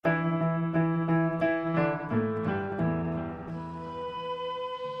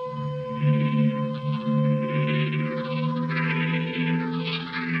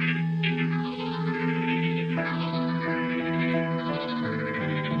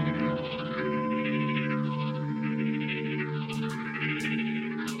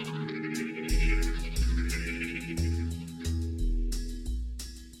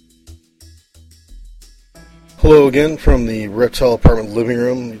Hello again from the Reptile Apartment Living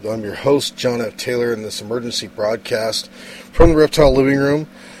Room. I'm your host, John F. Taylor, in this emergency broadcast from the Reptile Living Room.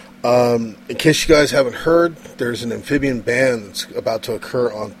 In case you guys haven't heard, there's an amphibian ban that's about to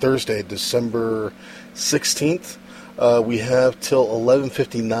occur on Thursday, December 16th. We have till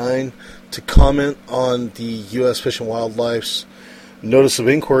 11:59 to comment on the U.S. Fish and Wildlife's notice of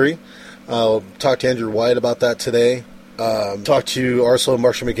inquiry. Talked to Andrew White about that today. Talked to Arcelo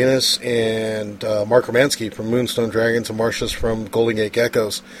Marsha McGinnis and Mark Romansky from Moonstone Dragons and Marsha's from Golden Gate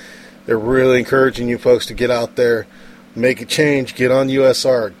Geckos. They're really encouraging you folks to get out there, make a change, get on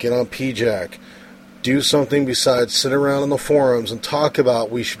USARK, get on PJAC, do something besides sit around in the forums and talk about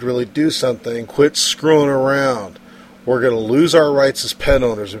we should really do something, quit screwing around. We're going to lose our rights as pet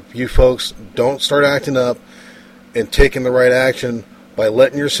owners if you folks don't start acting up and taking the right action by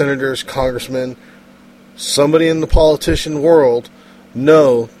letting your senators, congressmen, somebody in the politician world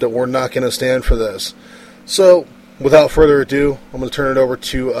know that we're not going to stand for this. So, without further ado, I'm going to turn it over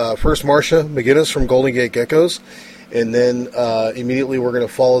to first Marsha McGinnis from Golden Gate Geckos, and then immediately we're going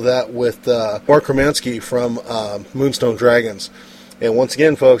to follow that with Mark Romansky from Moonstone Dragons. And once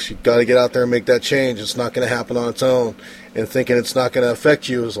again, folks, you've got to get out there and make that change. It's not going to happen on its own, and thinking it's not going to affect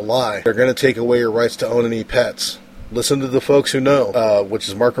you is a lie. They're going to take away your rights to own and eat pets. Listen to the folks who know, which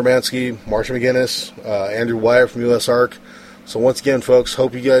is Mark Romansky, Marsha McGinnis, Andrew Wyatt from USARK. So once again, folks,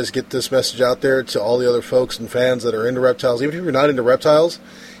 hope you guys get this message out there to all the other folks and fans that are into reptiles. Even if you're not into reptiles,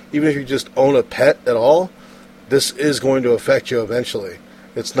 even if you just own a pet at all, this is going to affect you eventually.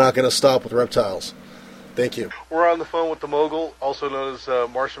 It's not going to stop with reptiles. Thank you. We're on the phone with the mogul, also known as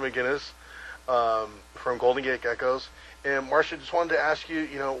Marsha McGinnis from Golden Gate Geckos. And Marsha, just wanted to ask you,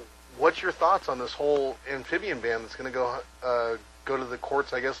 what's your thoughts on this whole amphibian ban that's going to go to the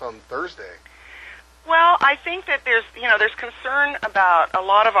courts, I guess, on Thursday? Well, I think that there's concern about a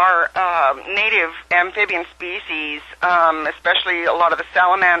lot of our native amphibian species, especially a lot of the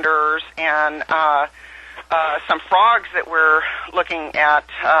salamanders and some frogs that we're looking at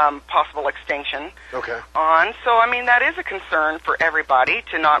possible extinction on. So, that is a concern for everybody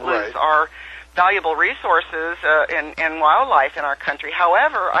to not lose our valuable resources in wildlife in our country.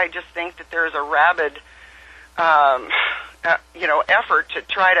 However, I just think that there's a rabid, effort to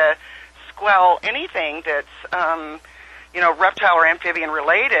try to squelch anything that's, reptile or amphibian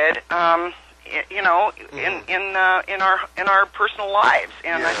related, in our personal lives.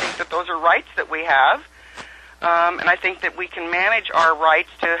 And I think that those are rights that we have, and I think that we can manage our rights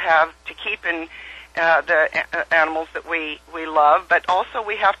to keep in the animals that we love, but also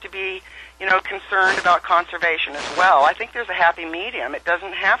we have to be concerned about conservation as well. I think there's a happy medium. It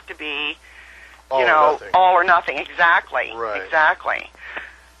doesn't have to be, all or nothing. Exactly. Right. Exactly.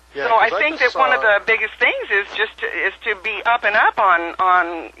 Yeah, so I think that one of the biggest things is to be up and up on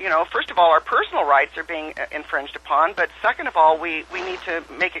first of all, our personal rights are being infringed upon, but second of all, we need to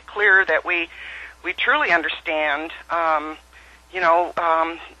make it clear that we truly understand, that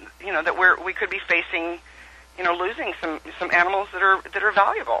we could be facing, losing some animals that are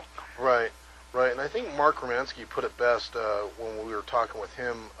valuable. Right. And I think Mark Romansky put it best when we were talking with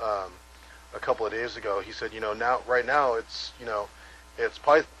him a couple of days ago. He said, right now it's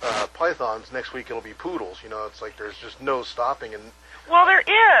pythons. Next week it'll be poodles. It's like there's just no stopping. And well, there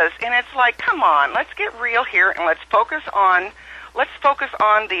is, and it's like, come on, let's get real here and let's focus on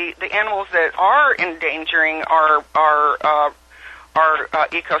the animals that are endangering our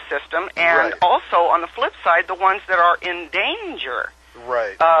ecosystem, and also on the flip side, the ones that are in danger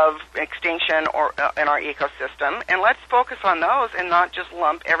of extinction or in our ecosystem, and let's focus on those and not just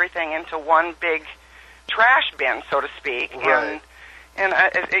lump everything into one big trash bin, so to speak. And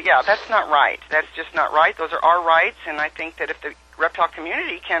that's not right. That's just not right. Those are our rights, and I think that if the reptile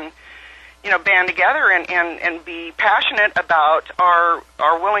community can, band together and be passionate about our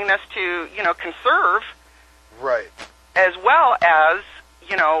willingness to, conserve, as well as,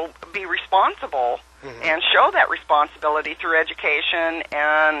 be responsible. And show that responsibility through education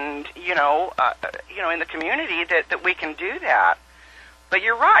and, in the community that we can do that. But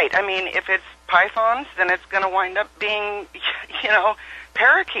you're right. If it's pythons, then it's going to wind up being,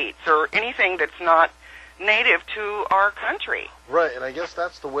 parakeets or anything that's not native to our country. Right, and I guess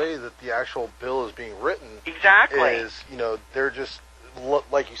that's the way that the actual bill is being written. Exactly. Is, they're just,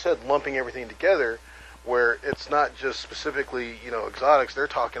 like you said, lumping everything together, where it's not just specifically, exotics. They're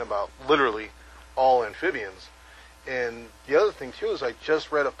talking about literally all amphibians. And the other thing too is I just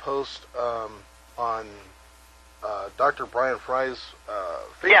read a post on Dr. Brian Fry's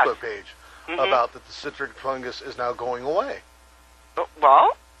Facebook page about that the citric fungus is now going away.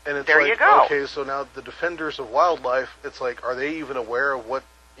 Well, and it's there like, you go. Okay, so now the defenders of wildlife, it's like, are they even aware of what,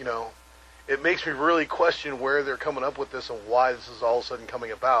 it makes me really question where they're coming up with this and why this is all of a sudden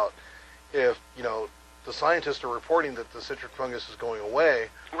coming about. If, the scientists are reporting that the citric fungus is going away,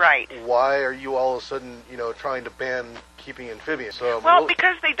 right? Why are you all of a sudden, trying to ban keeping amphibians? So, well,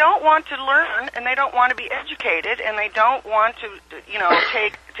 because they don't want to learn, and they don't want to be educated, and they don't want to,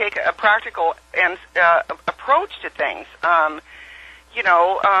 take a practical and approach to things.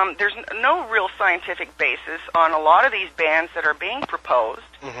 There's no real scientific basis on a lot of these bans that are being proposed,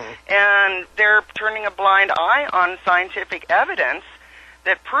 and they're turning a blind eye on scientific evidence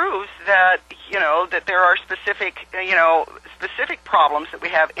that proves that, that there are specific problems that we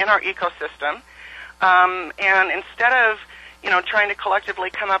have in our ecosystem, and instead of, trying to collectively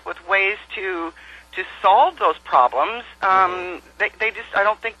come up with ways to solve those problems, they just, I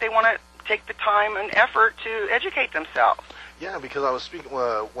don't think they want to take the time and effort to educate themselves. Yeah, because I was speaking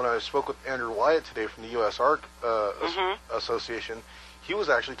when I spoke with Andrew Wyatt today from the U.S. ARC Association. He was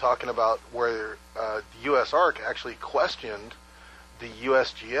actually talking about where the U.S. ARC actually questioned the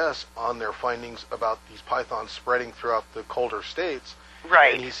USGS on their findings about these pythons spreading throughout the colder states.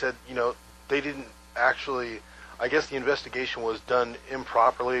 Right. And he said, they didn't actually, I guess the investigation was done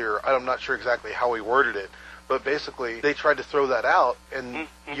improperly, or I'm not sure exactly how he worded it, but basically they tried to throw that out, and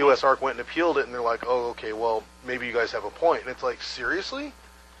U.S. ARC went and appealed it, and they're like, oh, okay, well, maybe you guys have a point. And it's like, seriously?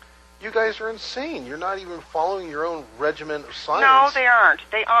 You guys are insane. You're not even following your own regimen of science. No, they aren't.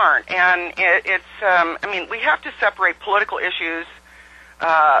 They aren't. And we have to separate political issues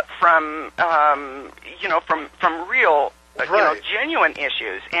from real, genuine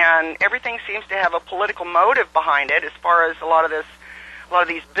issues, and everything seems to have a political motive behind it. As far as a lot of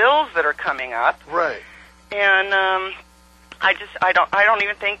these bills that are coming up, right? And I don't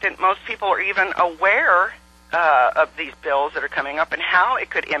even think that most people are even aware of these bills that are coming up and how it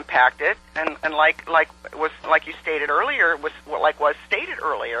could impact it. And like you stated earlier, was stated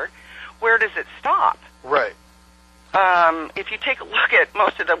earlier, where does it stop? Right. If you take a look at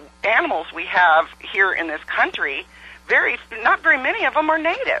most of the animals we have here in this country, not very many of them are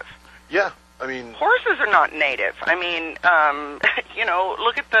native. Yeah, I mean... Horses are not native. I mean,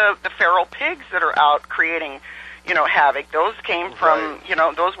 look at the feral pigs that are out creating, havoc. Those came from,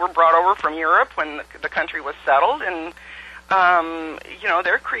 those were brought over from Europe when the country was settled, and,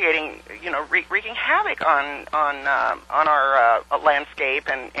 they're creating, wreaking havoc on our landscape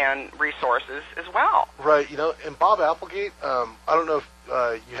and resources as well. Right, and Bob Applegate, I don't know if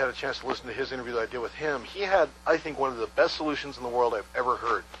you had a chance to listen to his interview that I did with him. He had, I think, one of the best solutions in the world I've ever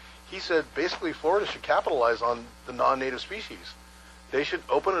heard. He said basically Florida should capitalize on the non-native species. They should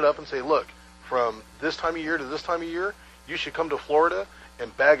open it up and say, look, from this time of year to this time of year, you should come to Florida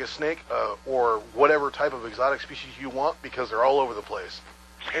and bag a snake or whatever type of exotic species you want, because they're all over the place,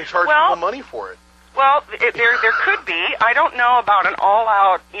 and charge people money for it. Well, there could be. I don't know about an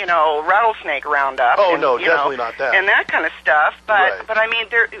all-out, rattlesnake roundup. Oh, no, definitely not that. And that kind of stuff. But I mean,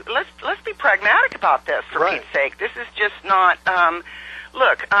 let's be pragmatic about this, for Pete's sake. This is just not.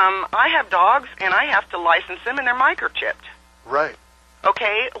 Look, I have dogs, and I have to license them, and they're microchipped. Right.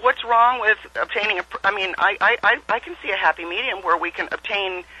 Okay, what's wrong with obtaining I can see a happy medium where we can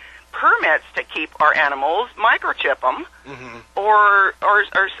obtain permits to keep our animals, microchip them, or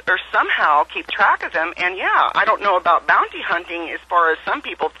somehow keep track of them. And yeah, I don't know about bounty hunting as far as some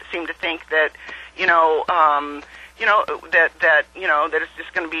people seem to think that, that it's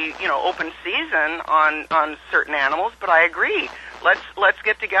just going to be, open season on certain animals. But I agree. Let's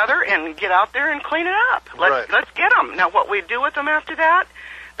get together and get out there and clean it up. Let's get them. Now, what we do with them after that,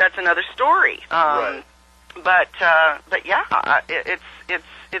 that's another story. But yeah,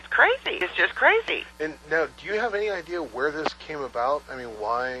 it's crazy. It's just crazy. And now, do you have any idea where this came about? I mean,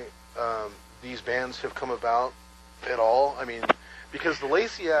 why these bans have come about at all? I mean, because the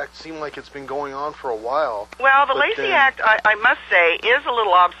Lacey Act seemed like it's been going on for a while. Well, the Lacey Act, I must say, is a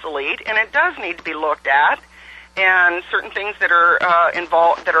little obsolete, and it does need to be looked at. And certain things that are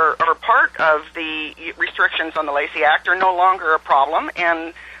involved, that are part of the restrictions on the Lacey Act, are no longer a problem,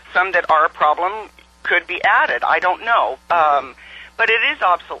 and some that are a problem could be added. I don't know. But it is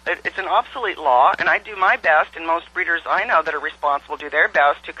obsolete. It's an obsolete law, and I do my best, and most breeders I know that are responsible do their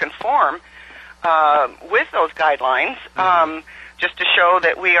best to conform with those guidelines, just to show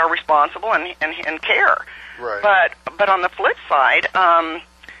that we are responsible and care. Right. But on the flip side,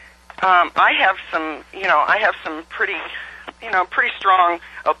 I have some pretty strong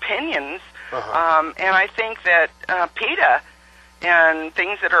opinions, and I think that PETA and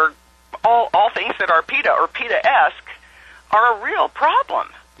things that are all things that are PETA or PETA-esque are a real problem.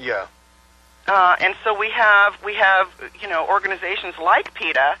 Yeah. And so we have organizations like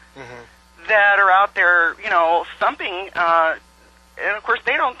PETA that are out there, thumping and of course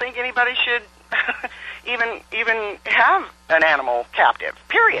they don't think anybody should even have an animal captive.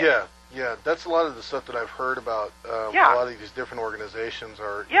 Period. Yeah, that's a lot of the stuff that I've heard about. A lot of these different organizations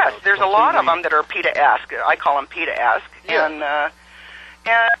are. Yes, there's a lot of them that are PETA-esque. I call them PETA-esque, and the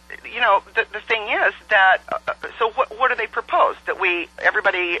thing is that. So what do they propose? That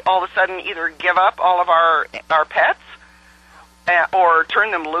everybody all of a sudden either give up all of our pets, or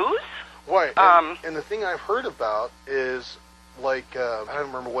turn them loose? Right. And the thing I've heard about is I don't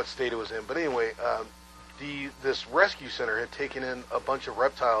remember what state it was in, but anyway, this rescue center had taken in a bunch of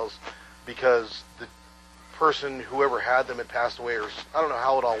reptiles because the person, whoever had them, had passed away, or I don't know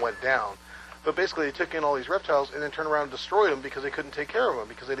how it all went down. But basically, they took in all these reptiles and then turned around and destroyed them because they couldn't take care of them,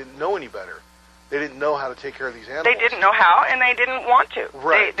 because they didn't know any better. They didn't know how to take care of these animals. They didn't know how, and they didn't want to.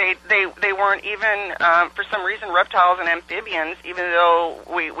 Right. They weren't even, for some reason, reptiles and amphibians, even though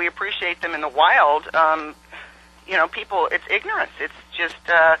we appreciate them in the wild, people, it's ignorance. It's just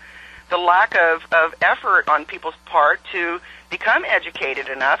the lack of effort on people's part to become educated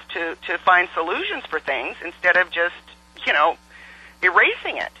enough to find solutions for things instead of just,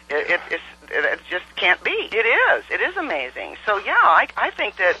 erasing it. It just can't be. It is amazing. So yeah, I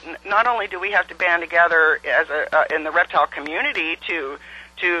think that not only do we have to band together as in the reptile community to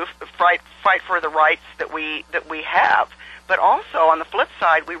fight for the rights that we have, but also on the flip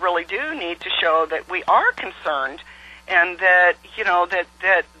side, we really do need to show that we are concerned, and that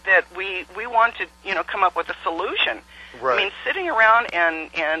that we want to come up with a solution. Right. I mean, sitting around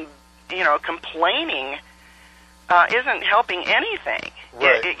and complaining isn't helping anything.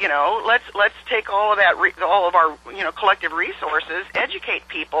 Right. Let's take all of that, all of our collective resources, educate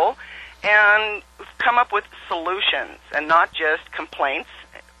people, and come up with solutions, and not just complaints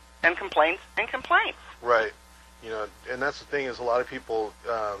and complaints and complaints. Right. And that's the thing, is a lot of people.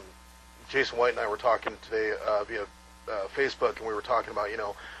 Jason White and I were talking today via Facebook, and we were talking about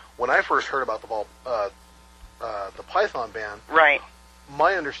when I first heard about the python ban. Right.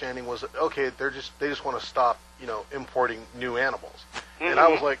 My understanding was that, okay, they just want to stop importing new animals. Mm-hmm. And I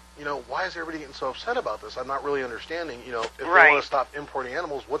was like, why is everybody getting so upset about this? I'm not really understanding. If they Right. want to stop importing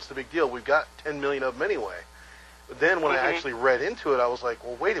animals, what's the big deal? We've got 10 million of them anyway. But then when I actually read into it, I was like,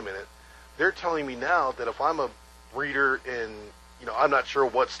 well, wait a minute. They're telling me now that if I'm a breeder in, I'm not sure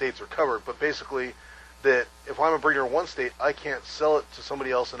what states are covered, but basically that if I'm a breeder in one state, I can't sell it to somebody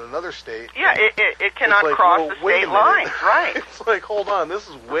else in another state. Yeah, it cannot cross the state lines, right? It's like, hold on, this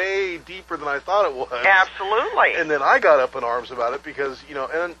is way deeper than I thought it was. Absolutely. And then I got up in arms about it because,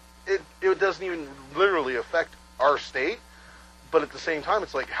 and it doesn't even literally affect our state, but at the same time,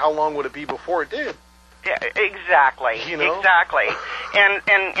 it's like, how long would it be before it did? Yeah, exactly. Exactly.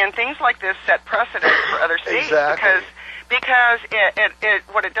 And things like this set precedent for other states. Exactly. Because it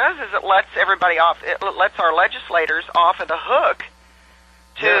what it does is it lets everybody off. It lets our legislators off of the hook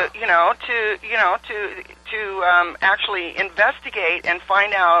to actually investigate and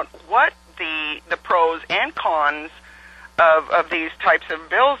find out what the pros and cons of these types of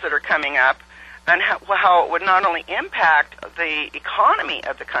bills that are coming up, and how it would not only impact the economy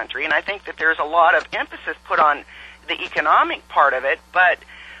of the country. And I think that there's a lot of emphasis put on the economic part of it, but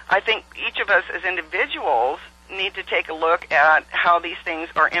I think each of us as individuals need to take a look at how these things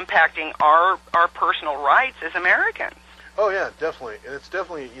are impacting our personal rights as Americans. Oh yeah, definitely. And it's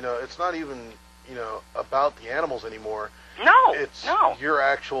definitely, it's not even, about the animals anymore. No, it's no. your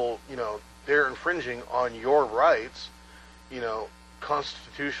actual, they're infringing on your rights,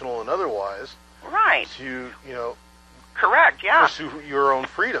 constitutional and otherwise. Right. To, correct, yeah. pursue your own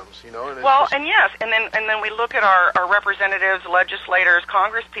freedoms, And and yes, and then we look at our representatives, legislators,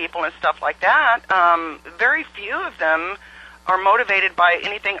 Congress people, and stuff like that. Very few of them are motivated by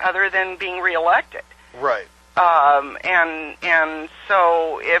anything other than being reelected. Right. And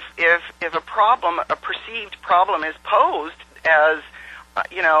so if a perceived problem is posed as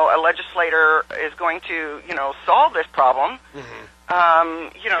a legislator is going to solve this problem. Mm-hmm.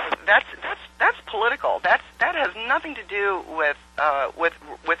 That's political. That has nothing to do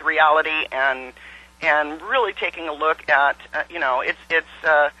with reality and really taking a look at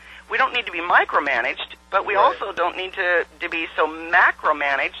we don't need to be micromanaged, but we also don't need to be so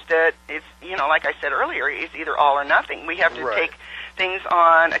macromanaged that it's like I said earlier, it's either all or nothing. We have to take things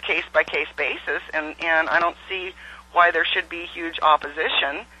on a case by case basis, and I don't see why there should be huge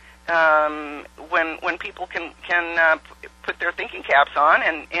opposition when people can put their thinking caps on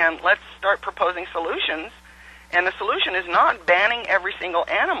and let's start proposing solutions. And the solution is not banning every single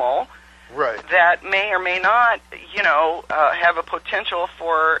animal that may or may not, have a potential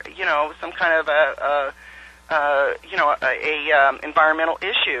for, some kind of a environmental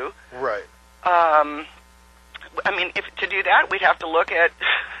issue. Right. I mean, if to do that, we'd have to look at,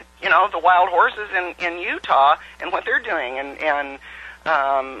 the wild horses in Utah and what they're doing, and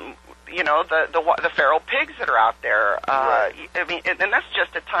the feral pigs that are out there. Right. I mean, and that's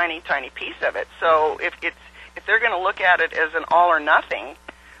just a tiny, tiny piece of it. So if they're going to look at it as an all or nothing,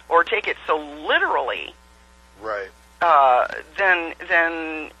 or take it so literally, right, then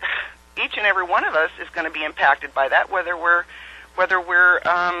each and every one of us is going to be impacted by that, whether we're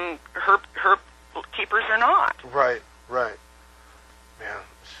herp keepers or not. Right. Man,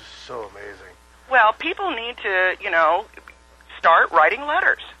 this is so amazing. Well, people need to, start writing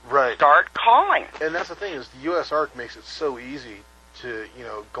letters. Right. Start calling. And that's the thing, is the USARK makes it so easy to,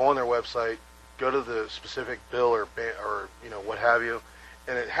 go on their website, go to the specific bill or what have you,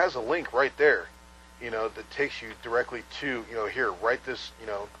 and it has a link right there, that takes you directly to, here, write this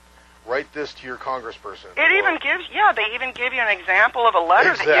to your congressperson. They even give you an example of a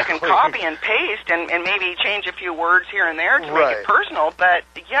letter that you can copy and paste and maybe change a few words here and there to make it personal. But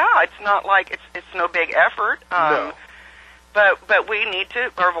it's not like it's no big effort. No. But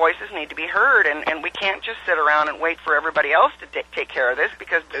our voices need to be heard, and we can't just sit around and wait for everybody else to take care of this,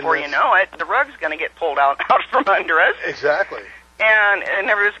 because before you know it, the rug's going to get pulled out from under us. Exactly. And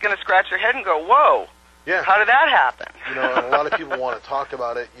everybody's going to scratch their head and go, whoa. Yeah. How did that happen? And a lot of people want to talk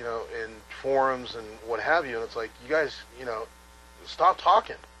about it, in forums and what have you, and it's like, you guys, stop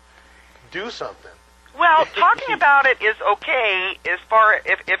talking. Do something. Well, talking about it is okay as far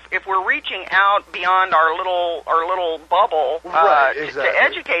if we're reaching out beyond our little bubble exactly. to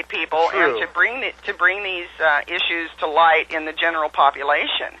educate people. True. And to bring these issues to light in the general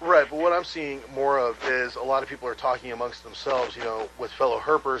population. Right, but what I'm seeing more of is a lot of people are talking amongst themselves, with fellow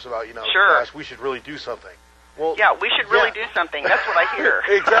herpers about, sure, gosh, we should really do something. Well, yeah, we should really do something. That's what I hear.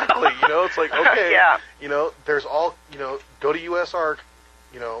 Exactly. It's like, okay, yeah. There's all, go to USARK,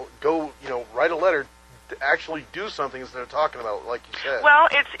 go, write a letter to actually do something instead of talking about it, like you said. Well,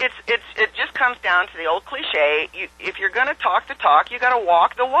 it just comes down to the old cliche. If you're going to talk the talk, you got to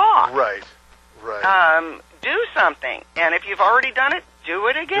walk the walk. Right. Do something, and if you've already done it, do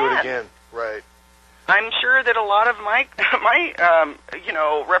it again. Do it again. Right. I'm sure that a lot of my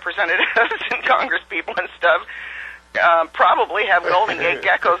representatives and Congress people and stuff probably have Golden Gate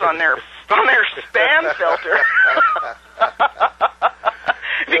geckos on their spam filter.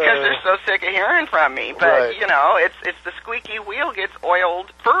 Because they're so sick of hearing from me. But, right. It's the squeaky wheel gets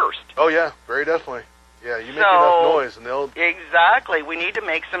oiled first. Oh, yeah, very definitely. Yeah, you make enough noise and they'll... Exactly. We need to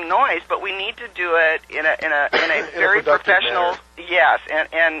make some noise, but we need to do it in a very professional... manner. Yes,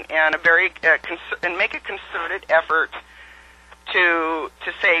 and a very... and make a concerted effort to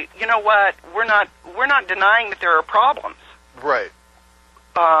say, you know what, we're not denying that there are problems. Right.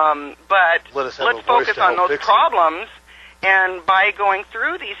 But let's focus on those problems. And by going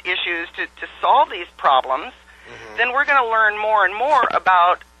through these issues to solve these problems, then we're going to learn more and more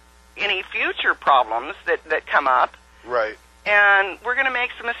about any future problems that come up. Right. And we're going to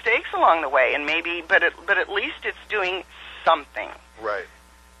make some mistakes along the way, and but at least it's doing something. Right.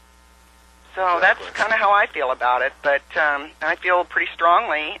 So that's kind of how I feel about it. But I feel pretty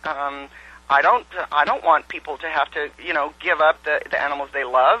strongly. I don't want people to have to give up the animals they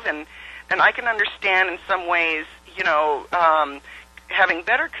love, and I can understand in some ways. Having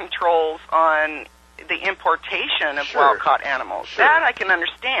better controls on the importation of wild-caught animals. Sure. That I can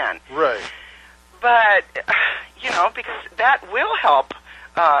understand. Right. But, because that will help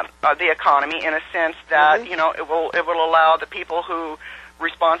the economy in a sense that, it will allow the people who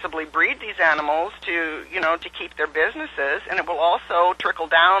responsibly breed these animals to keep their businesses, and it will also trickle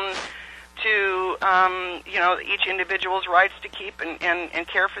down to, each individual's rights to keep and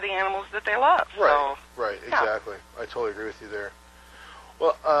care for the animals that they love. Right, So, right, exactly. I totally agree with you there.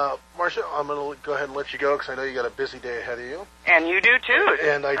 Well, Marcia, I'm going to go ahead and let you go because I know you got a busy day ahead of you. And you do too.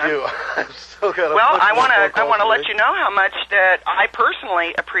 And I do. I've still got. I want to let you know how much that I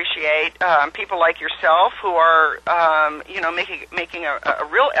personally appreciate people like yourself who are making a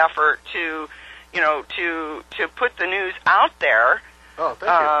real effort to put the news out there. Oh,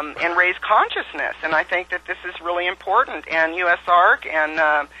 thank you. And raise consciousness, and I think that this is really important. And USARK and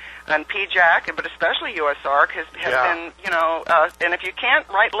PJAC, but especially USARK, has been, and if you can't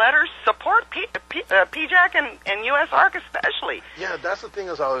write letters, support PJAC and USARK especially. Yeah, that's the thing.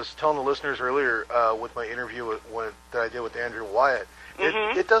 As I was telling the listeners earlier with my interview that I did with Andrew Wyatt,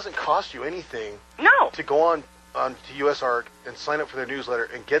 it doesn't cost you anything. No. To go on to USARK and sign up for their newsletter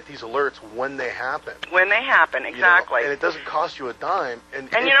and get these alerts when they happen. When they happen, exactly. And it doesn't cost you a dime.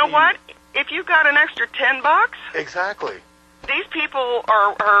 And you know what? If you got an extra $10, exactly. these people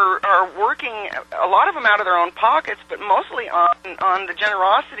are working, a lot of them out of their own pockets, but mostly on the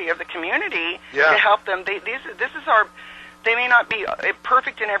generosity of the community to help them. They may not be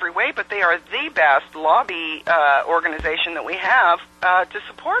perfect in every way, but they are the best lobby organization that we have to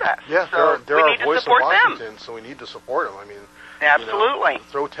support us. Yeah, so they're we our need to voice support of Washington, them. so we need to support them. I mean, absolutely.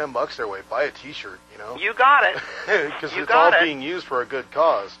 Throw $10 their way, buy a T-shirt. You got it. Because it's all being used for a good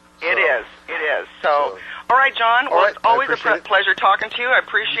cause. So. It is. So, all right, John. Well, it's always a pleasure talking to you. I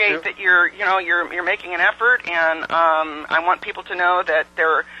appreciate that you're making an effort, and I want people to know that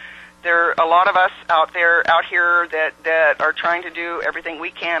there are a lot of us out here that are trying to do everything we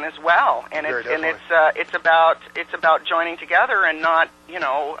can as well. And it's about joining together and not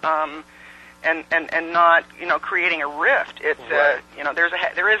and not creating a rift. It's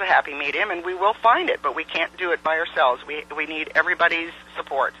there is a happy medium, and we will find it, but we can't do it by ourselves. We need everybody's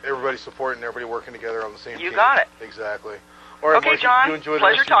support. Everybody's support and everybody working together on the same team. You got it. Exactly. All right, okay, Marcy, John. you enjoy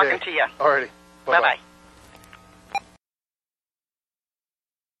Pleasure the rest of your talking to you. All righty. Bye-bye.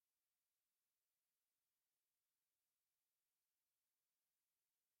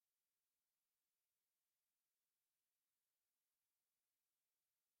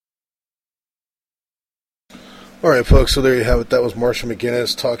 All right, folks, so there you have it. That was Marsha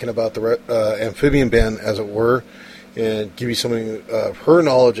McGinnis talking about the amphibian ban, as it were, and give you something of her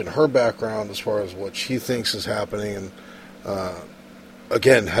knowledge and her background as far as what she thinks is happening, and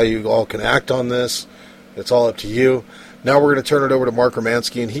again, how you all can act on this. It's all up to you. Now we're going to turn it over to Mark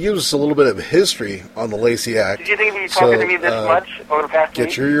Romansky, and he gives us a little bit of history on the Lacey Act. Did you think you'd be talking to me this much over the past week?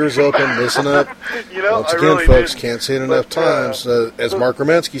 Get your ears open, listen up. Once again, really folks, can't say it enough times. As Mark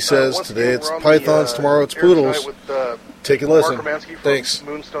Romansky says, today it's pythons, tomorrow it's poodles. Take a listen. Mark Romansky from Thanks.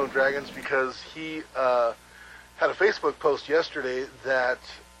 Moonstone Dragons, because he had a Facebook post yesterday that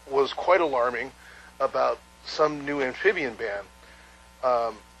was quite alarming about some new amphibian ban.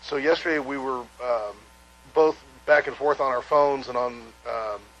 So yesterday we were both back and forth on our phones and on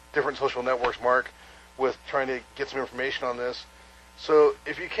different social networks, Mark, with trying to get some information on this. So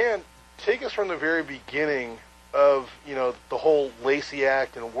if you can, take us from the very beginning of, the whole Lacey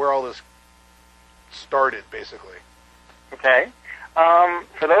Act and where all this started, basically. Okay.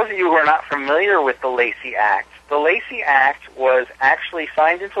 For those of you who are not familiar with the Lacey Act was actually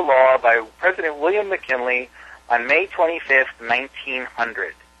signed into law by President William McKinley on May 25th,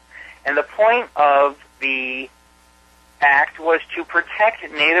 1900. And the point of the Act was to protect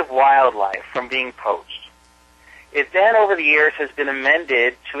native wildlife from being poached. It then, over the years, has been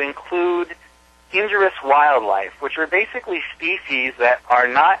amended to include injurious wildlife, which are basically species that are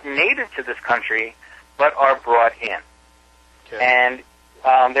not native to this country, but are brought in. Okay. And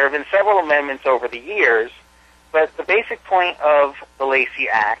there have been several amendments over the years, but the basic point of the Lacey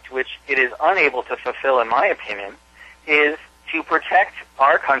Act, which it is unable to fulfill, in my opinion, is to protect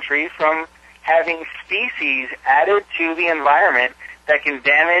our country from having species added to the environment that can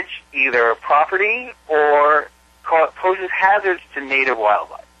damage either property or poses hazards to native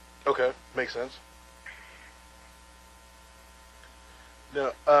wildlife. Okay, makes sense.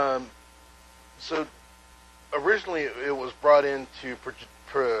 Now, so originally it was brought in to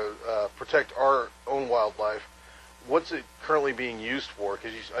protect our own wildlife. What's it currently being used for?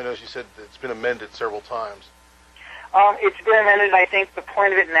 Because I know you said that it's been amended several times. It's been amended, and I think the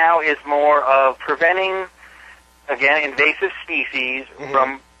point of it now is more of preventing, again, invasive species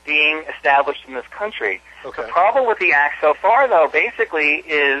from being established in this country. Okay. The problem with the Act so far, though, basically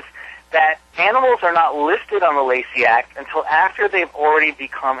is that animals are not listed on the Lacey Act until after they've already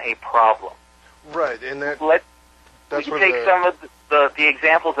become a problem. Right, and that's we can take some of the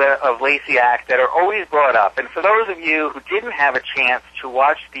examples of Lacey Act that are always brought up. And for those of you who didn't have a chance to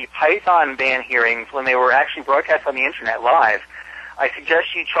watch the Python ban hearings when they were actually broadcast on the Internet live, I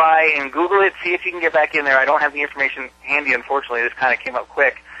suggest you try and Google it, see if you can get back in there. I don't have the information handy, unfortunately. This kind of came up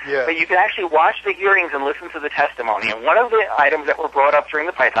quick. Yeah. But you can actually watch the hearings and listen to the testimony. And one of the items that were brought up during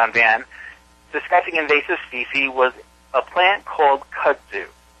the Python ban discussing invasive species was a plant called kudzu.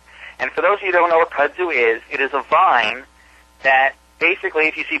 And for those of you who don't know what kudzu is, it is a vine that basically,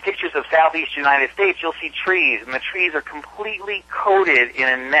 if you see pictures of southeast United States, you'll see trees, and the trees are completely coated in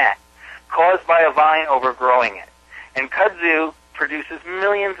a net caused by a vine overgrowing it. And kudzu produces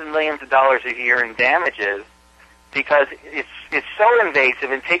millions and millions of dollars a year in damages because it's so invasive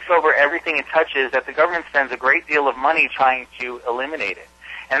and takes over everything it touches that the government spends a great deal of money trying to eliminate it.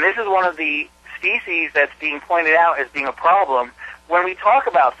 And this is one of the species that's being pointed out as being a problem when we talk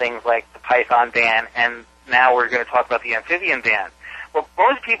about things like the python ban, and now we're going to talk about the amphibian ban. What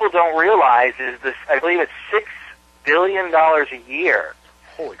most people don't realize is this, I believe it's $6 billion a year.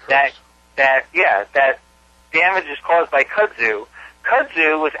 Holy crap. That damages caused by kudzu,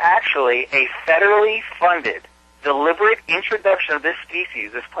 kudzu was actually a federally funded, deliberate introduction of this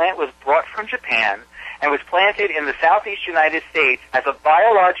species. This plant was brought from Japan and was planted in the southeast United States as a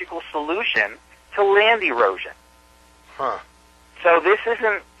biological solution to land erosion. Huh. So this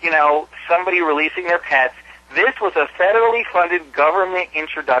isn't, somebody releasing their pets. This was a federally funded government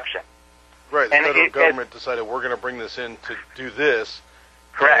introduction. Right, the federal government decided we're going to bring this in to do this.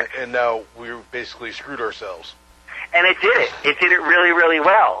 Correct. And now we basically screwed ourselves. And it did it. It did it really, really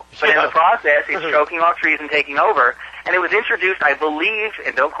well. But in the process, it's choking off trees and taking over. And it was introduced, I believe,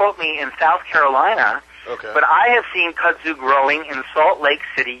 and don't quote me, in South Carolina. Okay. But I have seen kudzu growing in Salt Lake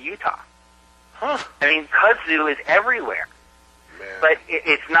City, Utah. Huh. I mean, kudzu is everywhere. Man. But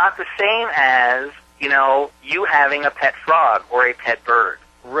it's not the same as, you having a pet frog or a pet bird.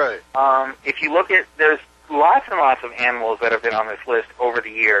 Right. If you look at, there's lots and lots of animals that have been on this list over the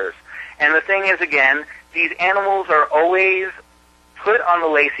years. And the thing is, again, these animals are always put on the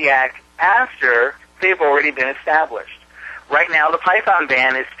Lacey Act after they've already been established. Right now, the python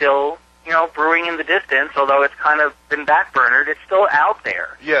ban is still, brewing in the distance, although it's kind of been backburnered. It's still out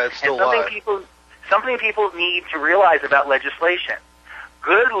there. Yeah, it's still live. Something people need to realize about legislation.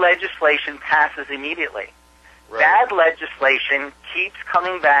 Good legislation passes immediately. Right. Bad legislation keeps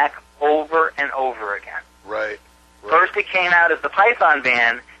coming back over and over again. Right. First it came out as the python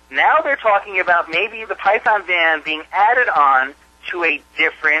ban. Now they're talking about maybe the python ban being added on to a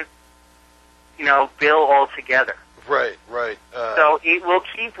different, bill altogether. Right. So it will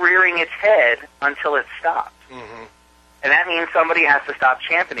keep rearing its head until it stops. Mm-hmm. And that means somebody has to stop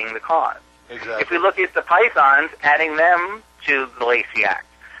championing the cause. Exactly. If we look at the pythons, adding them to the Lacey Act,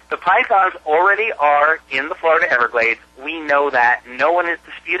 the pythons already are in the Florida Everglades. We know that. No one is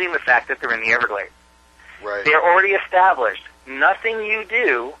disputing the fact that they're in the Everglades. Right. They're already established. Nothing you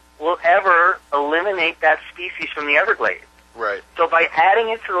do will ever eliminate that species from the Everglades. Right. So by adding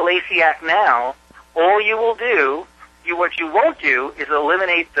it to the Lacey Act now, all you will do, what you won't do is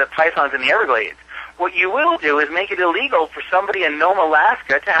eliminate the pythons in the Everglades. What you will do is make it illegal for somebody in Nome,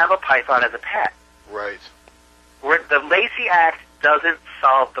 Alaska to have a python as a pet. Right. Where the Lacey Act doesn't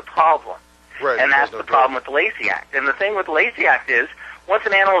solve the problem. Right. And that's the problem with the Lacey Act. And the thing with the Lacey Act is, once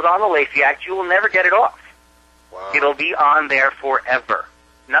an animal is on the Lacey Act, you will never get it off. Wow. It'll be on there forever.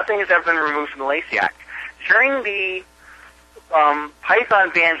 Nothing has ever been removed from the Lacey Act. During the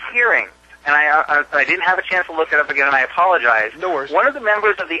python ban hearings, and I didn't have a chance to look it up again, and I apologize. No worries. One of the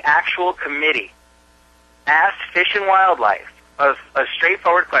members of the actual committee asked Fish and Wildlife a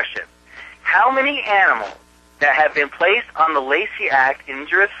straightforward question. How many animals that have been placed on the Lacey Act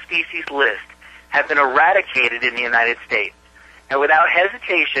Injurious Species list have been eradicated in the United States? And without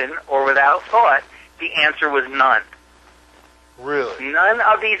hesitation or without thought, the answer was none. Really? None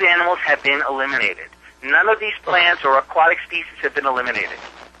of these animals have been eliminated. None of these plants or aquatic species have been eliminated.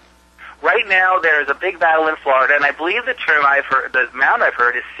 Right now, there is a big battle in Florida, and I believe the amount I've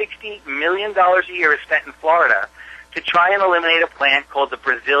heard is $60 million a year is spent in Florida to try and eliminate a plant called the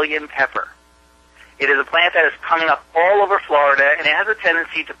Brazilian pepper. It is a plant that is coming up all over Florida, and it has a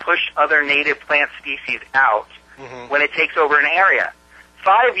tendency to push other native plant species out when it takes over an area.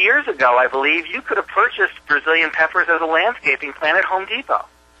 5 years ago, I believe, you could have purchased Brazilian peppers as a landscaping plant at Home Depot.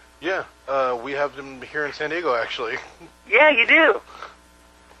 Yeah, we have them here in San Diego, actually. Yeah, you do.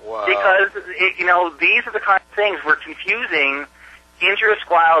 Wow. Because, these are the kind of things we're confusing injurious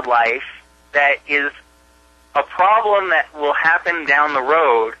wildlife that is a problem that will happen down the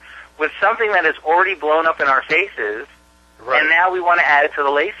road with something that has already blown up in our faces, and now we want to add it to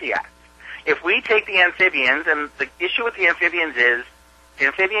the Lacey Act. If we take the amphibians, and the issue with the amphibians is, the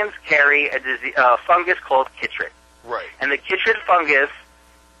amphibians carry a fungus called chytrid. Right. And the chytrid fungus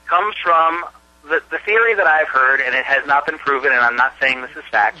comes from the theory that I've heard, and it has not been proven, and I'm not saying this is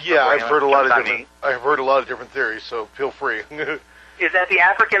fact. Yeah, I've heard a lot of different theories, so feel free. Is that the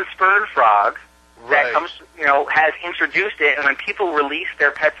African spurred frog that comes, has introduced it, and when people release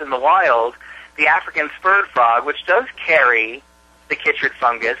their pets in the wild, the African spurred frog, which does carry the chytrid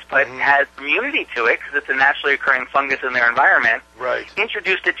fungus, but has immunity to it because it's a naturally occurring fungus in their environment,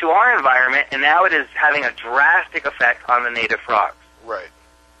 introduced it to our environment, and now it is having a drastic effect on the native frogs. Right.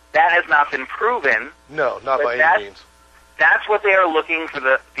 That has not been proven. No, not by any means. That's what they are looking for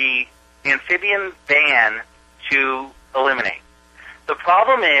the amphibian ban to eliminate. The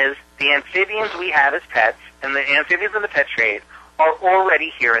problem is the amphibians we have as pets and the amphibians in the pet trade are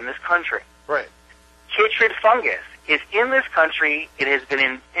already here in this country. Right. Chytrid fungus is in this country. It has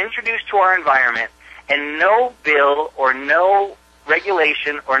been introduced to our environment, and no bill or no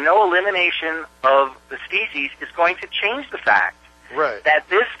regulation or no elimination of the species is going to change the fact that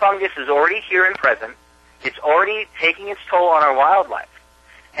this fungus is already here and present. It's already taking its toll on our wildlife.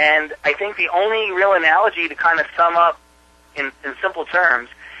 And I think the only real analogy to kind of sum up in simple terms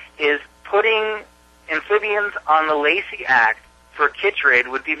is putting amphibians on the Lacey Act for chytrid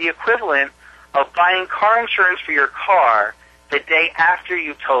would be the equivalent of buying car insurance for your car the day after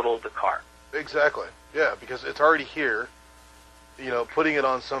you totaled the car. Exactly. Yeah, because it's already here. You know, putting it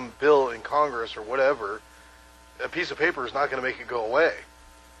on some bill in Congress or whatever, a piece of paper is not going to make it go away.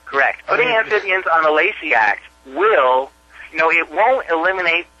 Correct. Putting amphibians on the Lacey Act will, it won't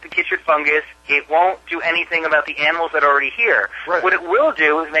eliminate the chytrid fungus. It won't do anything about the animals that are already here. Right. What it will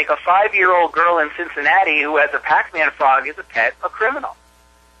do is make a 5-year-old girl in Cincinnati who has a Pac-Man frog as a pet a criminal.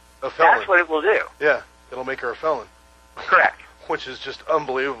 A felon. That's what it will do. Yeah, it'll make her a felon. Correct. Which is just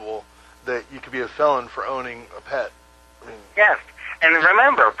unbelievable that you could be a felon for owning a pet. I mean, yes. And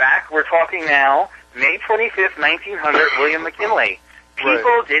remember, we're talking now, May 25th, 1900, William McKinley.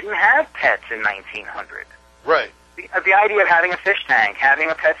 People didn't have pets in 1900. Right. The idea of having a fish tank, having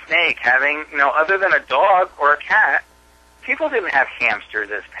a pet snake, having, other than a dog or a cat, people didn't have hamsters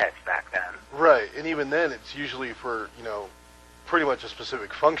as pets back then. Right. And even then, it's usually for, pretty much a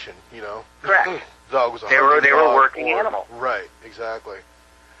specific function, Correct. Dog was a They were working animals. Right, exactly.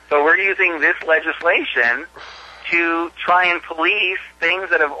 So we're using this legislation to try and police things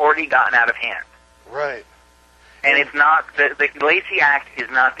that have already gotten out of hand. Right. And it's not, the Lacey Act is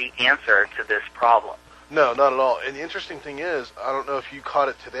not the answer to this problem. No, not at all. And the interesting thing is, I don't know if you caught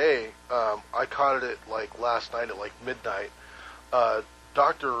it today. I caught it last night at midnight.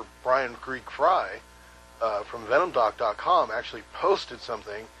 Dr. Brian Greig Fry from VenomDoc.com actually posted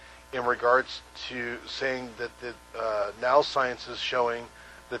something in regards to saying that now science is showing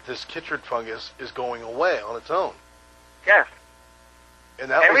that this chytrid fungus is going away on its own. Yes.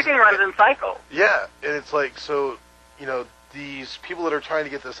 And that everything runs in cycles. Yeah, and it's so, these people that are trying to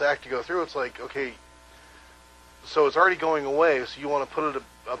get this act to go through, it's okay, so it's already going away, so you want to put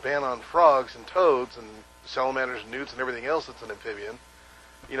a ban on frogs and toads and salamanders and newts and everything else that's an amphibian.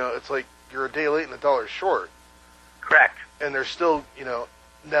 It's you're a day late and $1 short. Correct. And there's still,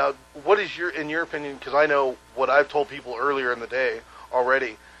 now, what is in your opinion, because I know what I've told people earlier in the day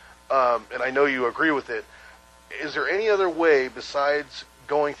already, and I know you agree with it, is there any other way besides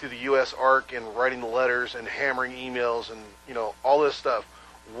going through the U.S. ARC and writing the letters and hammering emails and, all this stuff?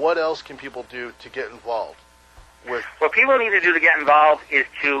 What else can people do to get involved with? What people need to do to get involved is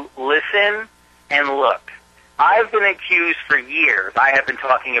to listen and look. I've been accused for years, I have been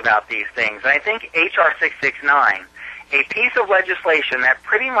talking about these things, and I think H.R. 669, a piece of legislation that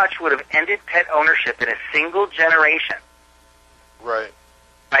pretty much would have ended pet ownership in a single generation. Right.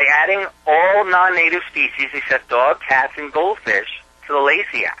 By adding all non-native species except dog, cats, and goldfish to the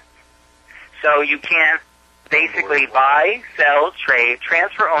Lacey Act. So you can't basically buy, sell, trade,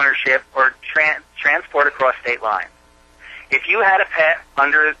 transfer ownership, or transport across state lines. If you had a pet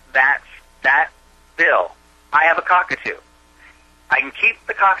under that bill, I have a cockatoo. I can keep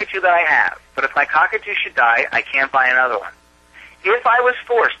the cockatoo that I have, but if my cockatoo should die, I can't buy another one. If I was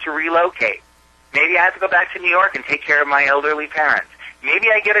forced to relocate, maybe I have to go back to New York and take care of my elderly parents. Maybe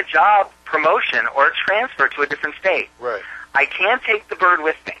I get a job promotion or a transfer to a different state. Right. I can't take the bird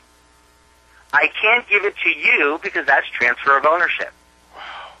with me. I can't give it to you because that's transfer of ownership. Wow.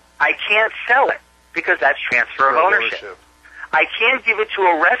 I can't sell it because that's transfer of ownership. I can't give it to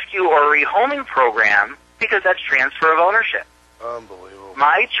a rescue or a rehoming program because that's transfer of ownership. Unbelievable.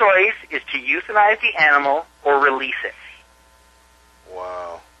 My choice is to euthanize the animal or release it.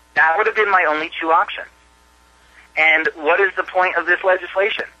 Wow. That would have been my only two options. And what is the point of this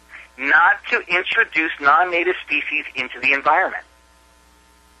legislation? Not to introduce non-native species into the environment.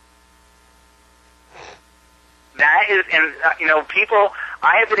 That is, and people,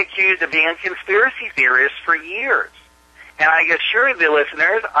 I have been accused of being a conspiracy theorist for years. And I assure the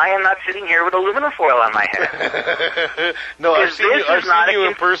listeners, I am not sitting here with aluminum foil on my head. No, I've seen you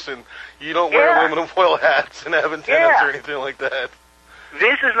in person. You don't wear aluminum foil hats and have antennas or anything like that.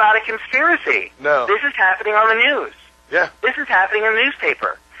 This is not a conspiracy. No. This is happening on the news. Yeah. This is happening in the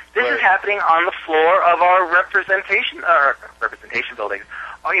newspaper. This is happening on the floor of our representation buildings.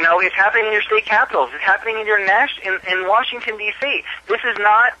 It's happening in your state capitals. It's happening in your in Washington D.C. This is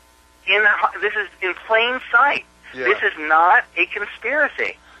in plain sight. Yeah. This is not a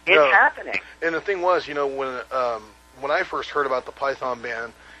conspiracy. It's happening. And the thing was, when I first heard about the python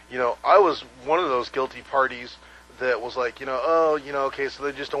ban, I was one of those guilty parties that was like, okay, so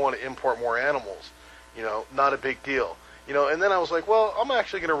they just don't want to import more animals. Not a big deal. And then I was like, well, I'm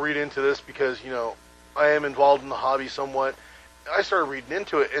actually going to read into this because, I am involved in the hobby somewhat. I started reading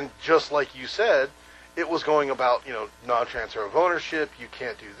into it, and just like you said, it was going about, non-transfer of ownership, you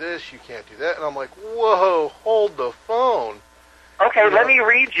can't do this, you can't do that, and I'm like, whoa, hold the phone. Okay, let me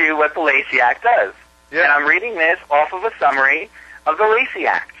read you what the Lacey Act does. Yeah. And I'm reading this off of a summary of the Lacey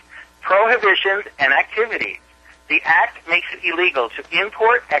Act. Prohibitions and activities. The Act makes it illegal to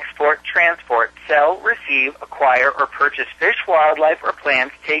import, export, transport, sell, receive, acquire, or purchase fish, wildlife, or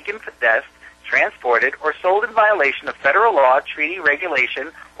plants taken, possessed, transported, or sold in violation of federal law, treaty,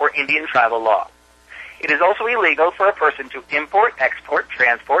 regulation, or Indian tribal law. It is also illegal for a person to import, export,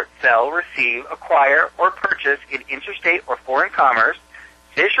 transport, sell, receive, acquire, or purchase in interstate or foreign commerce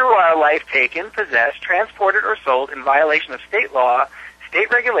fish or wildlife taken, possessed, transported, or sold in violation of state law, state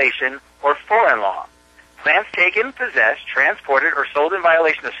regulation, or foreign law. Plants taken, possessed, transported, or sold in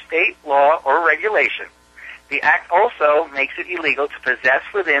violation of state law or regulation. The Act also makes it illegal to possess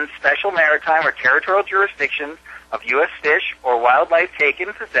within special maritime or territorial jurisdictions of U.S. fish or wildlife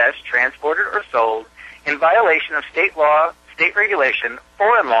taken, possessed, transported, or sold in violation of state law, state regulation,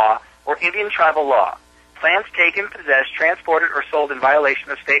 foreign law, or Indian tribal law. Plants taken, possessed, transported, or sold in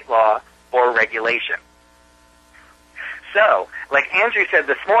violation of state law or regulation. So, like Andrew said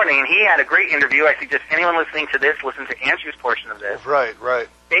this morning, and he had a great interview. I suggest anyone listening to this listen to Andrew's portion of this. Right.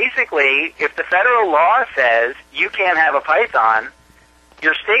 Basically, if the federal law says you can't have a python,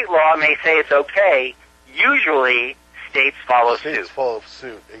 your state law may say it's okay. Usually, states follow suit. States follow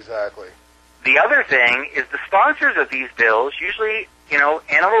suit, exactly. The other thing is the sponsors of these bills, usually,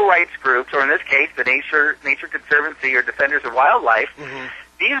 animal rights groups, or in this case, the Nature Conservancy or Defenders of Wildlife,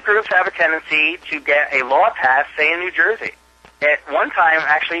 these groups have a tendency to get a law passed, say in New Jersey. At one time,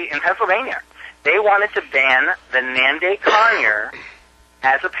 actually, in Pennsylvania, they wanted to ban the Nande conure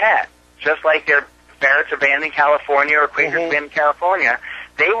as a pet, just like their ferrets are banned in California or Quakers banned in California.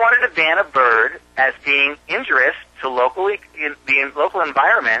 They wanted to ban a bird as being injurious to the local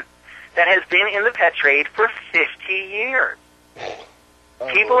environment that has been in the pet trade for 50 years.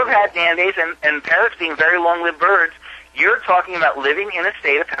 People have had Nandes and parrots being very long-lived birds. You're talking about living in a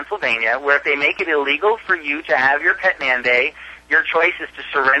state of Pennsylvania where if they make it illegal for you to have your pet Nande, your choice is to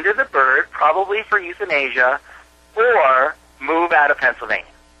surrender the bird, probably for euthanasia, or move out of Pennsylvania.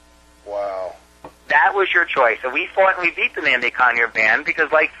 Wow. That was your choice. And we fought and we beat the Nande conure ban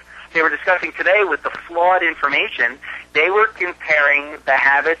because, like they were discussing today with the flawed information, they were comparing the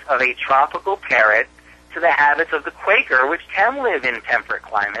habits of a tropical parrot to the habits of the Quaker, which can live in temperate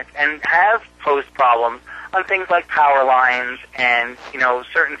climates and have posed problems on things like power lines and,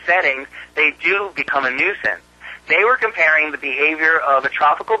 certain settings. They do become a nuisance. They were comparing the behavior of a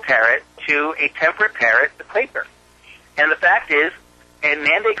tropical parrot to a temperate parrot, the Quaker. And the fact is,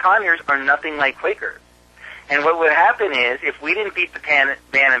 Nande conures are nothing like Quakers. And what would happen is, if we didn't beat the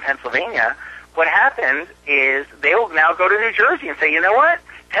ban in Pennsylvania, what happened is they will now go to New Jersey and say, you know what?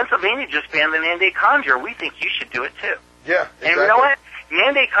 Pennsylvania just banned the Nande conure. We think you should do it too. Yeah, exactly. And you know what?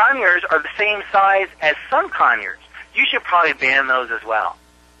 Nande conures are the same size as sun conures. You should probably ban those as well.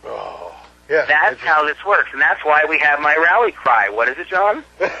 Oh, yeah. That's how this works, and that's why we have my rally cry. What is it, John?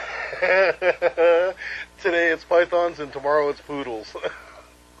 Today it's pythons, and tomorrow it's poodles.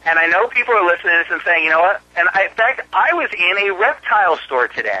 And I know people are listening to this and saying, you know what? And in fact, I was in a reptile store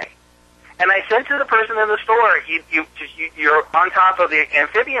today, and I said to the person in the store, you're on top of the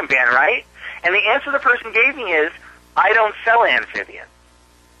amphibian ban, right? And the answer the person gave me is, I don't sell amphibians.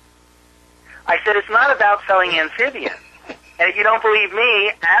 I said, it's not about selling amphibians. And if you don't believe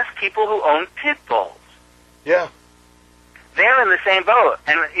me, ask people who own pit bulls. Yeah. They're in the same boat.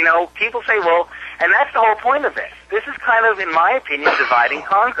 And, people say, well, and that's the whole point of this. This is kind of, in my opinion, divide and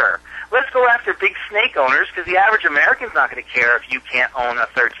conquer. Let's go after big snake owners, because the average American's not going to care if you can't own a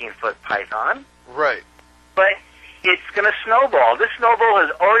 13-foot python. Right. But it's going to snowball. This snowball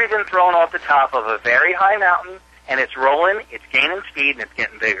has already been thrown off the top of a very high mountain, and it's rolling, it's gaining speed, and it's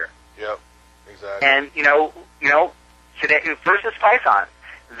getting bigger. Yep, exactly. And, today, first it's pythons.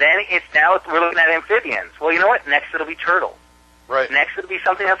 Then we're looking at amphibians. Well, you know what? Next it'll be turtles. Right. Next it'll be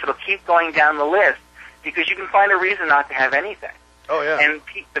something else. It'll keep going down the list because you can find a reason not to have anything. Oh, yeah. And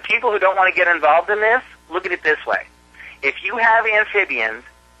the people who don't want to get involved in this, look at it this way. If you have amphibians,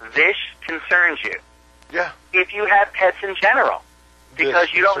 this concerns you. Yeah. If you have pets in general.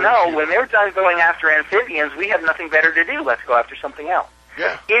 Because you don't know, when they're done going after amphibians, we have nothing better to do. Let's go after something else.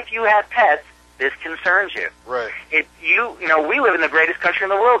 Yeah. If you have pets, this concerns you. Right. If we live in the greatest country in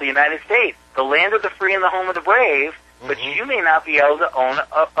the world, the United States, the land of the free and the home of the brave, but you may not be able to own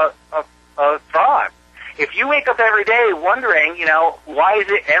a frog. If you wake up every day wondering, why is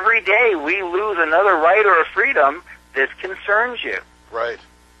it every day we lose another right or a freedom, this concerns you. Right.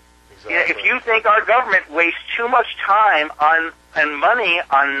 Exactly. If you think our government wastes too much time and money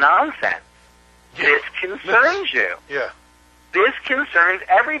on nonsense, This concerns you. Yeah. This concerns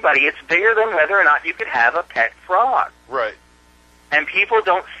everybody. It's bigger than whether or not you could have a pet frog. Right. And people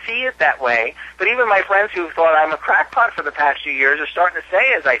don't see it that way. But even my friends who thought I'm a crackpot for the past few years are starting to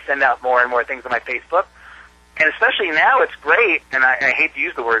say, as I send out more and more things on my Facebook, and especially now it's great, and I hate to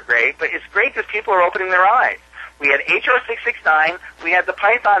use the word great, but it's great because people are opening their eyes. We had HR 669, we had the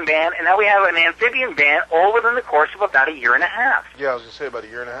python ban, and now we have an amphibian ban all within the course of about a year and a half. Yeah, I was going to say about a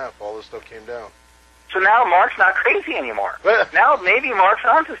year and a half, all this stuff came down. So now Mark's not crazy anymore. Now maybe Mark's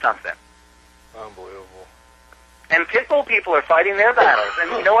onto something. Unbelievable. And pit bull people are fighting their battles.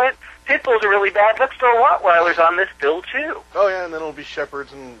 And you know what? Pit bulls are really bad. Let's throw Rottweilers on this bill, too. Oh, yeah, and then it'll be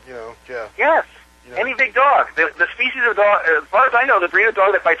shepherds and, yeah. Yes. You know. Any big dog. The species of dog, as far as I know, the breed of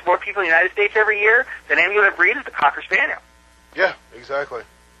dog that fights more people in the United States every year than any other breed is the Cocker Spaniel. Yeah, exactly.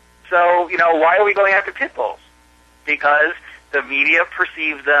 So, why are we going after pit bulls? Because the media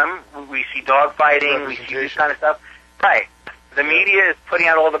perceives them. We see dog fighting. We see this kind of stuff. Right. The media is putting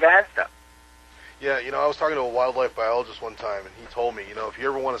out all the bad stuff. Yeah, I was talking to a wildlife biologist one time, and he told me, if you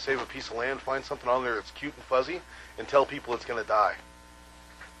ever want to save a piece of land, find something on there that's cute and fuzzy, and tell people it's going to die.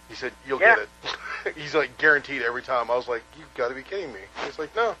 He said, you'll get it. He's like, guaranteed every time. I was like, you've got to be kidding me. He's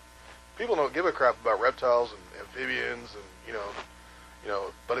like, no. People don't give a crap about reptiles and amphibians and,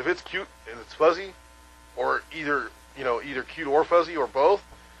 but if it's cute and it's fuzzy, or either cute or fuzzy or both,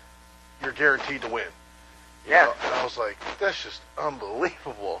 you're guaranteed to win. You know? And I was like, that's just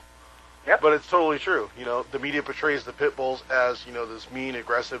unbelievable. Yep. But it's totally true. The media portrays the pit bulls as, this mean,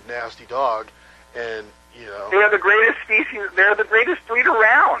 aggressive, nasty dog, and, they're the greatest species. They're the greatest breed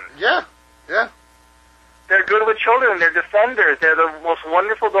around. Yeah, yeah. They're good with children. They're defenders. They're the most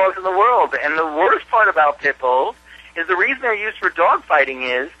wonderful dogs in the world. And the worst part about pit bulls is the reason they're used for dog fighting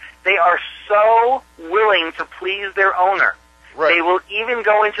is they are so willing to please their owner. Right. They will even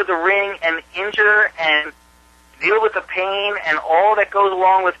go into the ring and injure and deal with the pain and all that goes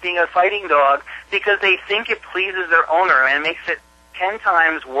along with being a fighting dog because they think it pleases their owner, and it makes it 10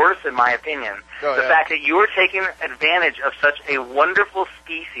 times worse, in my opinion. The fact that you are taking advantage of such a wonderful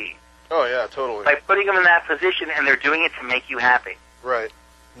species. Oh, yeah, totally. By putting them in that position, and they're doing it to make you happy. Right.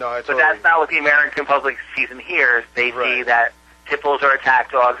 No, I totally. But that's not what the American public sees and hears. They see that pit bulls are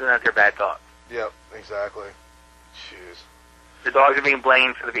attack dogs and that they're bad dogs. Yep, exactly. Jeez. The dogs are being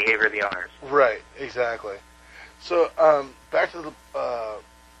blamed for the behavior of the owners. Right, exactly. So, back to the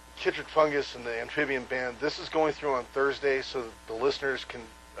chytrid fungus and the amphibian ban. This is going through on Thursday, so that the listeners can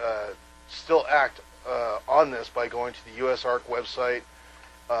still act on this by going to the USARK website.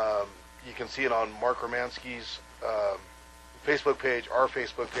 You can see it on Mark Romansky's Facebook page, our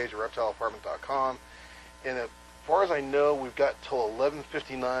Facebook page at reptileapartment.com. And as far as I know, we've got till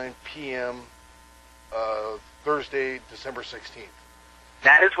 11:59 p.m. Thursday, December 16th.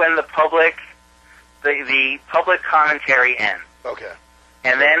 That is when the public commentary ends. Okay.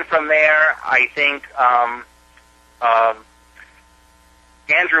 And then from there, I think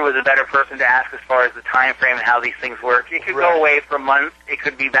Andrew was a better person to ask as far as the time frame and how these things work. It could go away for months. It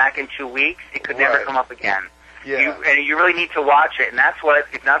could be back in 2 weeks. It could never come up again. Yeah. You really need to watch it. And that's what,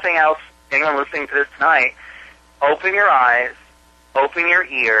 if nothing else, anyone listening to this tonight, open your eyes, open your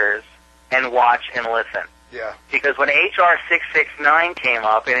ears, and watch and listen. Yeah. Because when HR 669 came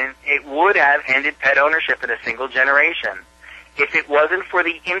up, and it would have ended pet ownership in a single generation, if it wasn't for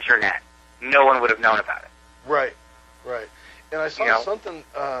the Internet, no one would have known about it. Right, right. And I saw something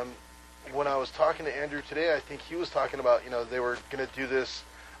when I was talking to Andrew today. I think he was talking about, they were going to do this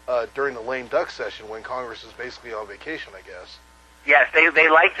during the lame duck session when Congress is basically on vacation, I guess. Yes, they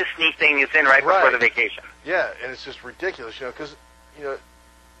like to sneak things in right before the vacation. Yeah, and it's just ridiculous, because,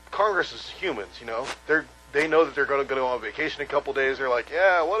 Congress is humans, They know that they're going to go on vacation in a couple days. They're like,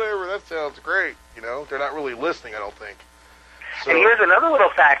 yeah, whatever, that sounds great. They're not really listening, I don't think. So, and here's another little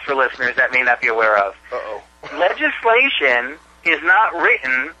fact for listeners that may not be aware of. Uh-oh. Legislation is not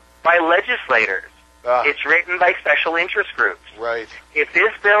written by legislators. It's written by special interest groups. Right. If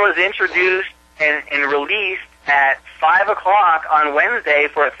this bill is introduced and released at 5 o'clock on Wednesday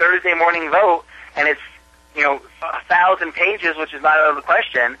for a Thursday morning vote, and it's 1,000 pages, which is not out of the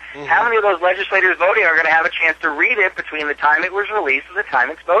question, how many of those legislators voting are going to have a chance to read it between the time it was released and the time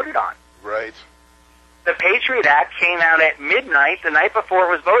it's voted on? Right. The Patriot Act came out at midnight the night before it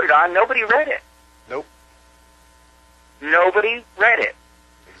was voted on. Nobody read it. Nope. Nobody read it.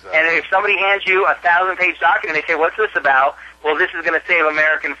 Exactly. And if somebody hands you a 1,000-page document and they say, what's this about? Well, this is going to save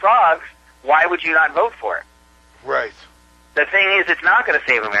American frogs. Why would you not vote for it? Right. The thing is, it's not going to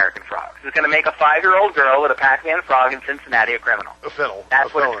save American frogs. It's going to make a 5-year-old girl with a Pac-Man frog in Cincinnati a criminal. A felon.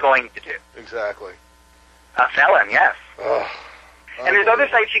 That's what it's going to do. Exactly. A felon, yes. And there's other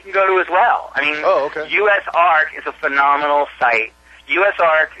sites you can go to as well. I mean, US ARC is a phenomenal site. US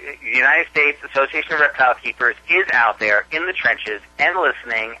ARC, the United States Association of Reptile Keepers, is out there in the trenches and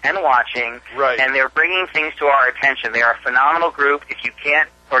listening and watching, and they're bringing things to our attention. They are a phenomenal group. If you can't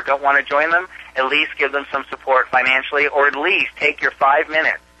or don't want to join them, at least give them some support financially, or at least take your 5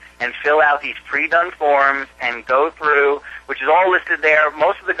 minutes and fill out these pre-done forms and go through, which is all listed there.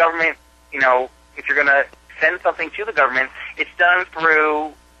 Most of the government, if you're going to send something to the government, it's done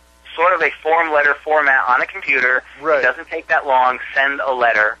through sort of a form letter format on a computer. It doesn't take that long. Send a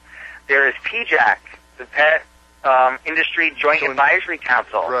letter. There is PJAC, the Pet Industry Joint Advisory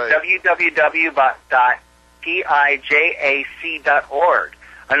Council, www.pijac.org,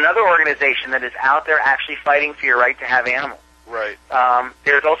 another organization that is out there actually fighting for your right to have animals.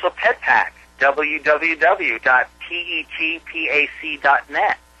 There's also PetPac,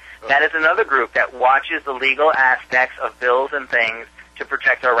 www.petpac.net. That is another group that watches the legal aspects of bills and things to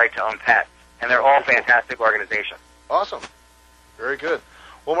protect our right to own pets. And they're all fantastic organizations. Awesome. Very good.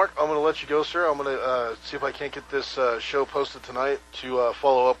 Well, Mark, I'm going to let you go, sir. I'm going to see if I can't get this show posted tonight to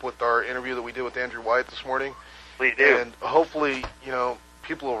follow up with our interview that we did with Andrew White this morning. Please do. And hopefully,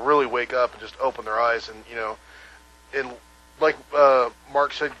 people will really wake up and just open their eyes. And, and like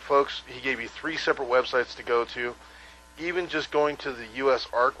Mark said, folks, he gave you 3 separate websites to go to. Even just going to the US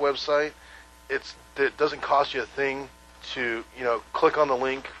ARC website, it doesn't cost you a thing to, click on the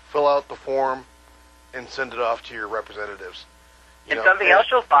link, fill out the form, and send it off to your representatives. Something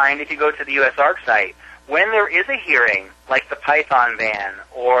else you'll find if you go to the US ARC site, when there is a hearing, like the python ban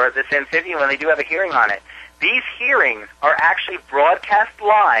or this amphibian, when they do have a hearing on it, these hearings are actually broadcast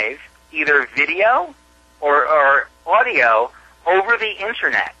live, either video or audio, over the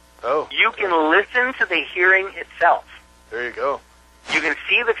Internet. You can listen to the hearing itself. There you go. You can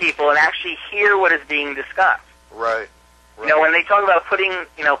see the people and actually hear what is being discussed. Right. When they talk about putting,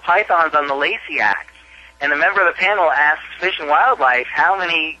 pythons on the Lacey Act, and a member of the panel asks Fish and Wildlife how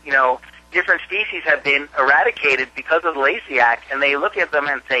many, different species have been eradicated because of the Lacey Act, and they look at them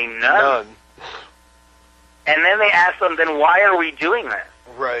and say, none. And then they ask them, then why are we doing this?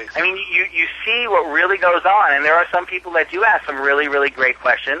 Right. I mean, you see what really goes on, and there are some people that do ask some really, really great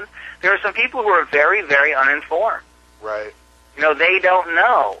questions. There are some people who are very, very uninformed. Right. They don't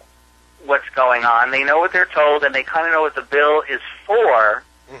know what's going on. They know what they're told, and they kind of know what the bill is for,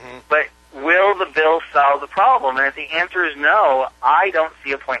 but will the bill solve the problem? And if the answer is no, I don't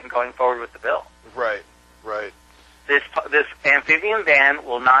see a point in going forward with the bill. Right. This amphibian ban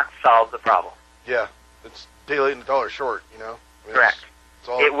will not solve the problem. Yeah, it's day late and a dollar short, Correct.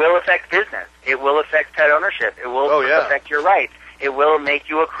 It will affect business. It will affect pet ownership. It will affect your rights. It will make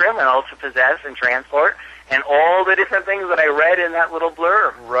you a criminal to possess and transport, and all the different things that I read in that little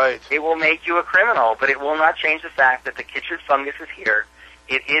blurb. Right. It will make you a criminal, but it will not change the fact that the chytrid fungus is here.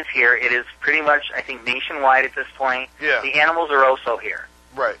 It is here. It is pretty much, I think, nationwide at this point. Yeah. The animals are also here.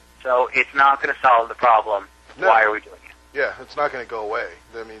 Right. So it's not going to solve the problem. No. Why are we doing it? Yeah, it's not going to go away.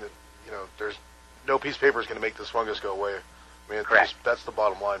 I mean, there's no piece of paper is going to make this fungus go away. I mean, Correct. That's the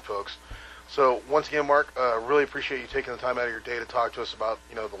bottom line, folks. So once again, Mark, really appreciate you taking the time out of your day to talk to us about,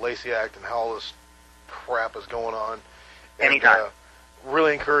 the Lacey Act and how all this crap is going on. And, anytime.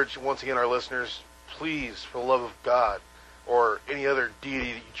 Really encourage, once again, our listeners, please, for the love of God, or any other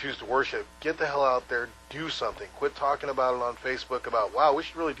deity that you choose to worship, get the hell out there, do something. Quit talking about it on Facebook about, wow, we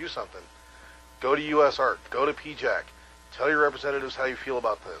should really do something. Go to US ARC, go to PJAC, tell your representatives how you feel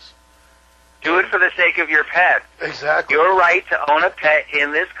about this. Do it for the sake of your pet. Exactly. Your right to own a pet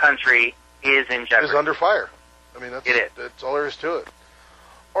in this country is in jeopardy. Is under fire. I mean, that's all there is to it.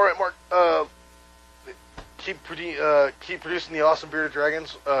 All right, Mark, keep producing the awesome bearded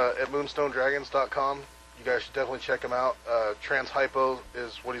dragons at moonstonedragons.com. You guys should definitely check him out. Transhypo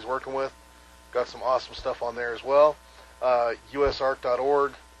is what he's working with. Got some awesome stuff on there as well.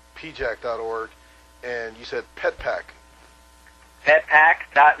 usarc.org, pjac.org, and you said PetPac.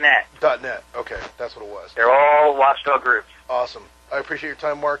 Petpac.net. .net. Okay, that's what it was. They're all watchdog groups. Awesome. I appreciate your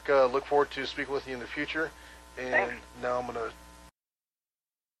time, Mark. Look forward to speaking with you in the future. And Thanks. Now I'm going to...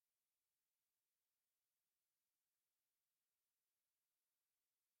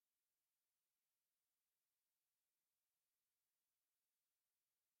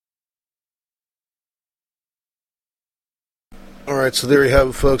 All right, so there you have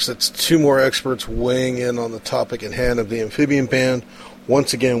it, folks. That's 2 more experts weighing in on the topic at hand of the amphibian ban.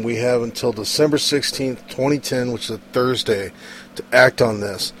 Once again, we have until December 16th, 2010, which is a Thursday, to act on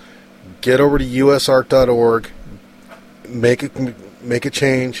this. Get over to usarc.org, make a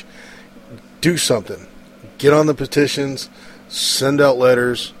change, do something. Get on the petitions, send out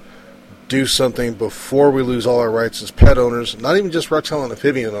letters, do something before we lose all our rights as pet owners, not even just reptile and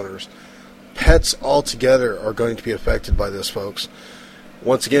amphibian owners. Pets altogether are going to be affected by this, folks.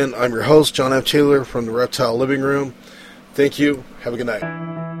 Once again, I'm your host, John F. Taylor from the Reptile Living Room. Thank you. Have a good night.